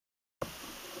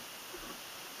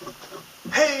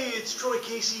Hey, it's Troy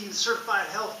Casey, the Certified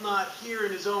Health Nut, here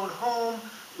in his own home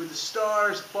with the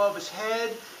stars above his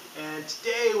head. And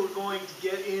today we're going to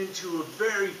get into a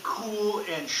very cool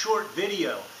and short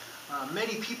video.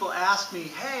 Many people ask me,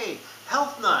 hey,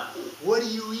 Health Nut, what do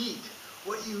you eat?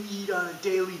 What do you eat on a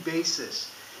daily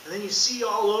basis? And then you see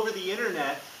all over the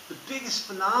internet, the biggest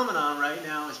phenomenon right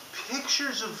now is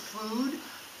pictures of food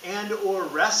and or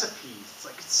recipes.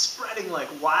 It's spreading like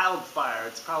wildfire.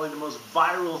 It's probably the most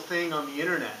viral thing on the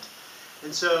internet.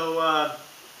 And so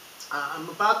I'm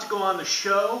about to go on the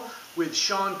show with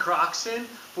Sean Croxton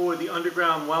for the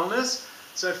Underground Wellness.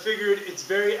 So I figured it's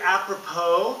very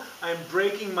apropos. I'm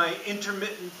breaking my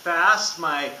intermittent fast,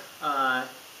 my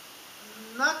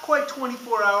not quite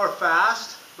 24-hour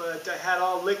fast, but I had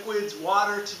all liquids,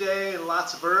 water today, and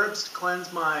lots of herbs to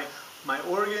cleanse my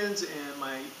organs and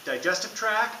my digestive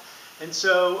tract. And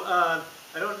so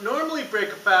I don't normally break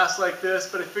a fast like this,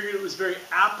 but I figured it was very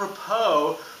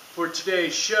apropos for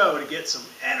today's show to get some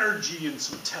energy and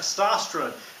some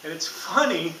testosterone. And it's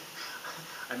funny,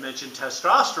 I mentioned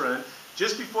testosterone.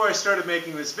 Just before I started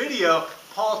making this video,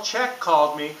 Paul Chek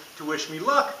called me to wish me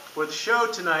luck for the show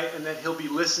tonight and that he'll be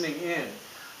listening in.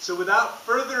 So without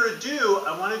further ado,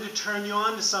 I wanted to turn you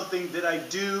on to something that I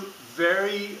do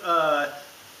very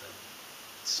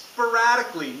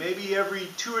sporadically, maybe every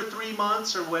 2 or 3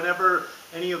 months, or whenever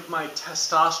any of my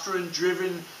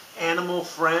testosterone-driven animal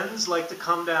friends like to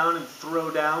come down and throw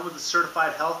down with a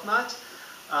Certified Health Nut.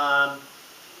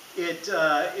 It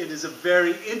is a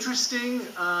very interesting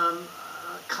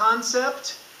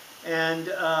concept, and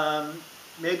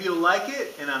maybe you'll like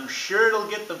it, and I'm sure it'll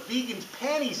get the vegans'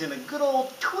 panties in a good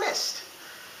old twist.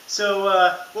 So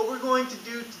what we're going to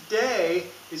do today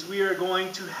is we are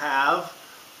going to have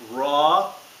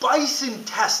raw bison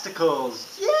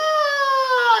testicles.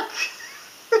 Yuck!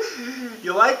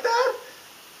 You like that?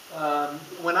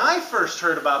 When I first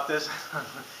heard about this,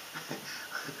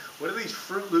 what are these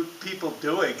Fruit Loop people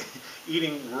doing?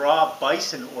 Eating raw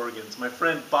bison organs. My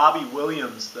friend Bobby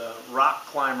Williams, the rock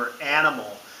climber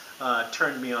animal,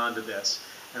 turned me on to this.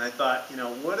 And I thought, you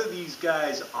know, what are these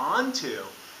guys onto?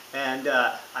 And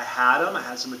I had them. I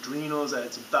had some adrenals, I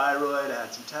had some thyroid, I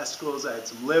had some testicles, I had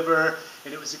some liver,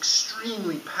 and it was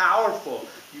extremely powerful.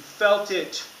 You felt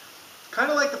it kind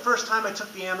of like the first time I took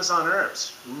the Amazon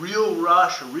herbs. A real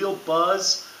rush, a real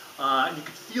buzz, and you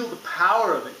could feel the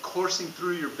power of it coursing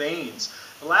through your veins.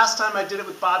 The last time I did it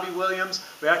with Bobby Williams,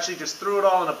 we actually just threw it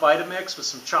all in a Vitamix with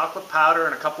some chocolate powder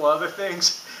and a couple other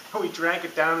things, and we drank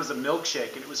it down as a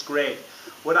milkshake, and it was great.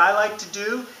 What I like to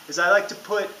do is I like to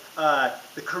put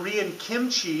the Korean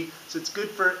kimchi, so it's good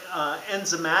for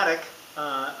enzymatic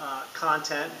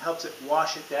content, helps it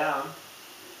wash it down.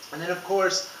 And then of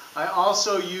course I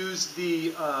also use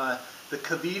the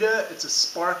Kavita. It's a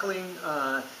sparkling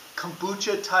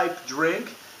kombucha type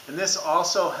drink, and this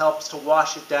also helps to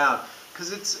wash it down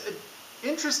because it's an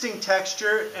interesting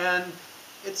texture and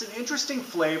it's an interesting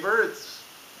flavor.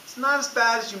 It's not as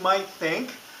bad as you might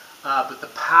think, but the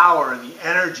power and the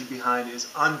energy behind it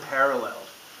is unparalleled.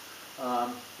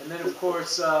 And then of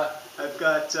course I've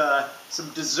got some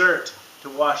dessert to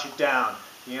wash it down.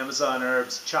 The Amazon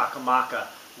herbs chakamaka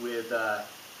with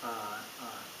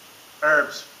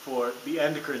herbs for the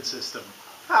endocrine system.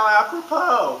 How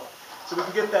apropos! So we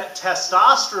can get that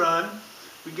testosterone,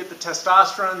 we can get the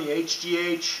testosterone, the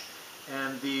HGH,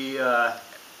 and the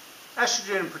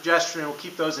estrogen and progesterone. We'll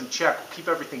keep those in check. We'll keep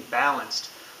everything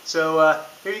balanced. So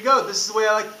here you go. This is the way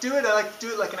I like to do it. I like to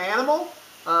do it like an animal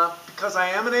because I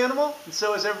am an animal, and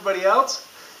so is everybody else.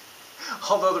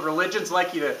 Although the religions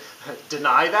like you to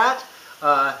deny that.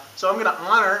 So I'm going to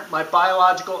honor my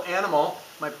biological animal,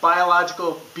 my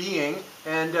biological being,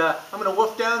 and I'm going to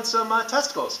wolf down some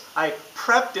testicles. I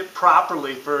prepped it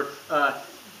properly for,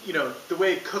 you know, the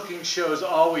way cooking shows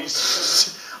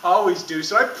always do.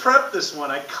 So I prepped this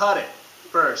one. I cut it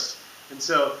first. And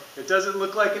so it doesn't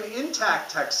look like an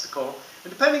intact testicle.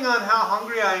 And depending on how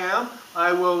hungry I am,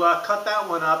 I will cut that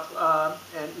one up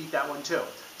and eat that one too.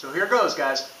 So here goes,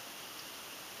 guys.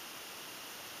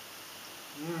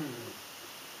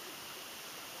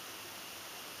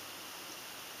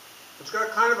 It's got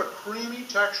kind of a creamy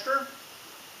texture.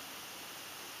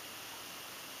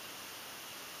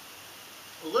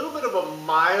 A little bit of a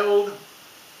mild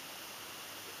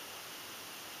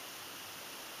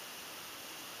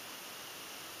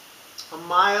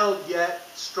yet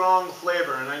strong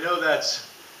flavor, and I know that's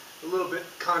a little bit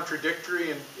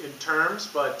contradictory in terms,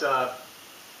 but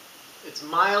it's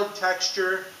mild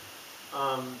texture,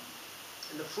 and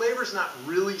the flavor's not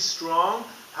really strong.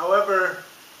 However,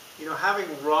 you know, having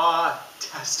raw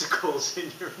testicles in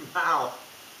your mouth,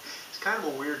 it's kind of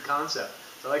a weird concept.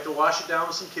 So I like to wash it down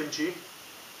with some kimchi.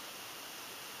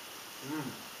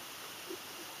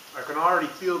 I can already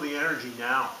feel the energy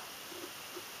now.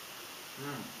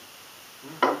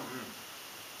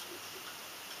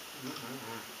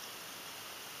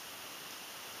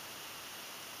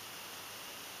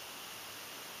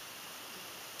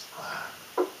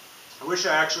 I wish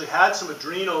I actually had some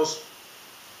adrenals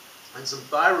and some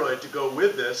thyroid to go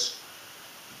with this,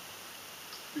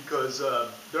 because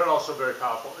they're also very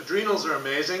powerful. Adrenals are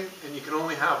amazing, and you can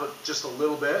only have just a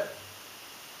little bit.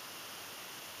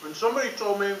 When somebody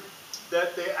told me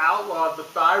that they outlawed the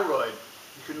thyroid,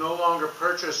 you can no longer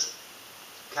purchase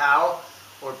cow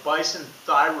or bison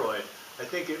thyroid. I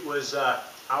think it was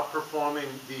outperforming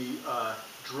the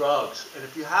drugs. And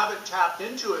if you haven't tapped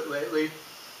into it lately,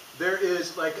 there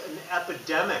is like an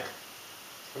epidemic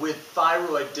with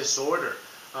thyroid disorder.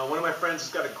 One of my friends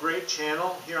has got a great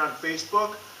channel here on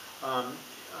Facebook.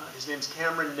 His name's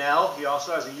Cameron Nell. He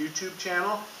also has a YouTube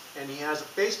channel, and he has a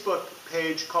Facebook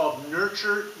page called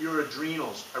Nurture Your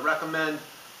Adrenals. I recommend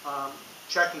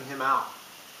checking him out.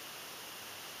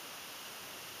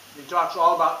 He talks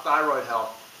all about thyroid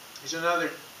health. He's another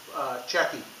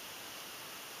Czechie.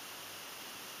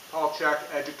 Paul Czech,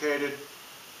 educated,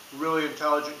 really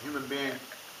intelligent human being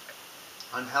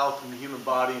on health and the human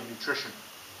body and nutrition.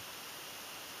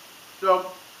 So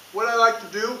what I like to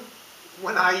do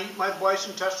when I eat my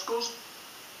bison testicles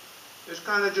is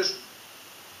kind of just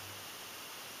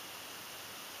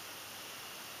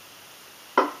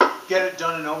get it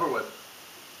done and over with.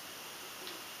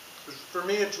 For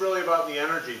me, it's really about the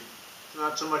energy. It's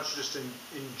not so much just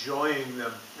enjoying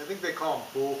them. I think they call them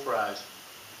bull fries.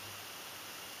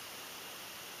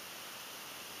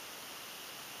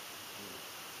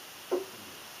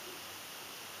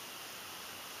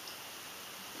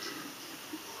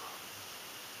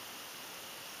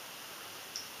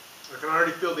 I can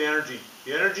already feel the energy.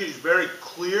 The energy is very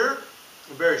clear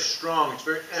and very strong. It's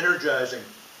very energizing.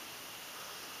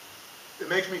 It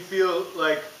makes me feel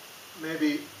like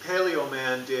maybe PALEO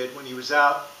man did when he was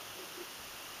out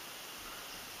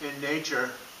in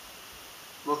nature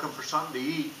looking for something to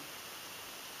eat,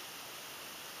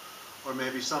 or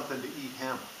maybe something to eat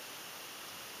him.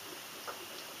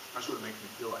 That's what it makes me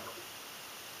feel like.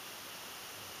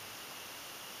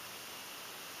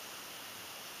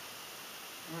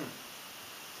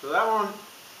 So that one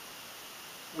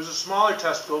was a smaller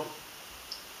testicle.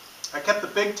 I kept the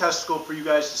big testicle for you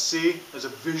guys to see as a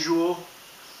visual,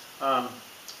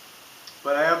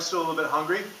 but I am still a little bit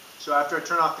hungry, so after I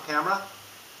turn off the camera,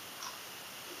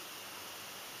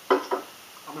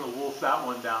 I'm going to wolf that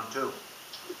one down too.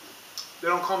 They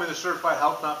don't call me the certified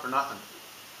health nut for nothing.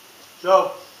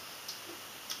 So,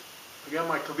 I got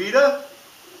my kavita,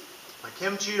 my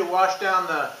kimchi to wash down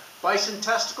the bison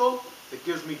testicle that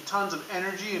gives me tons of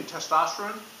energy and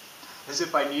testosterone, as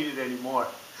if I needed any more.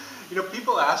 You know,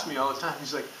 people ask me all the time,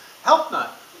 he's like, health nut,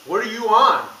 what are you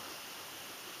on?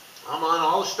 I'm on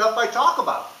all the stuff I talk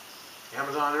about.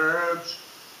 Amazon herbs,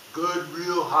 good,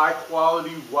 real, high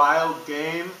quality, wild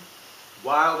game,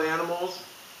 wild animals,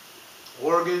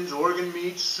 organs, organ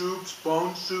meats, soups,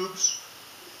 bone soups.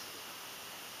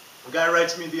 A guy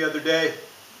writes me the other day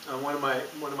on one of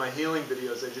my healing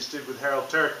videos I just did with Harold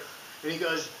Turk, and he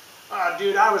goes, "Oh,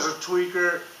 dude, I was a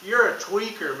tweaker. You're a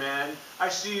tweaker, man. I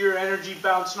see your energy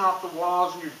bouncing off the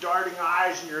walls and your darting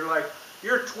eyes, and you're like,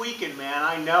 you're tweaking, man.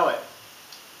 I know it."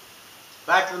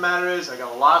 Fact of the matter is, I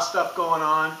got a lot of stuff going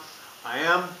on. I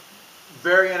am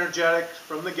very energetic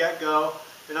from the get-go,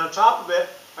 and on top of it,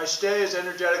 I stay as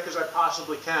energetic as I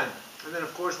possibly can. And then,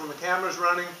 of course, when the camera's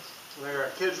running, and I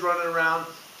got kids running around,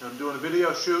 and I'm doing a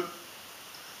video shoot,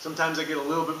 sometimes I get a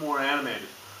little bit more animated.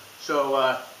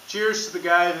 So, cheers to the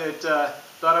guy that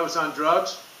thought I was on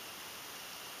drugs.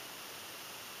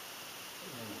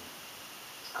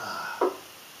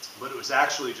 But it was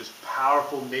actually just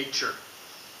powerful nature.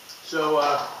 So,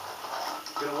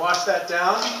 I'm going to wash that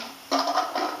down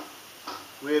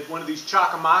with one of these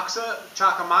chacamacas.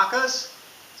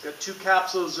 It's got 2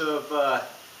 capsules of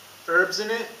herbs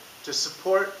in it to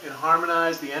support and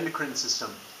harmonize the endocrine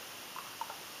system.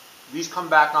 These come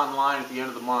back online at the end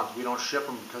of the month. We don't ship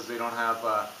them because they don't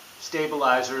have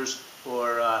stabilizers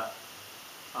or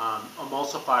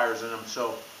emulsifiers in them,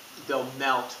 so they'll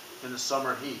melt in the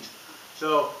summer heat.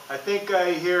 So I think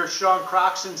I hear Sean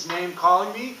Croxton's name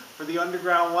calling me for the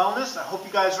Underground Wellness. I hope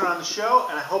you guys are on the show,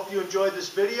 and I hope you enjoyed this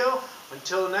video.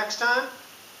 Until next time,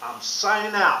 I'm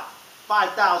signing out.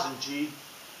 5,000 G.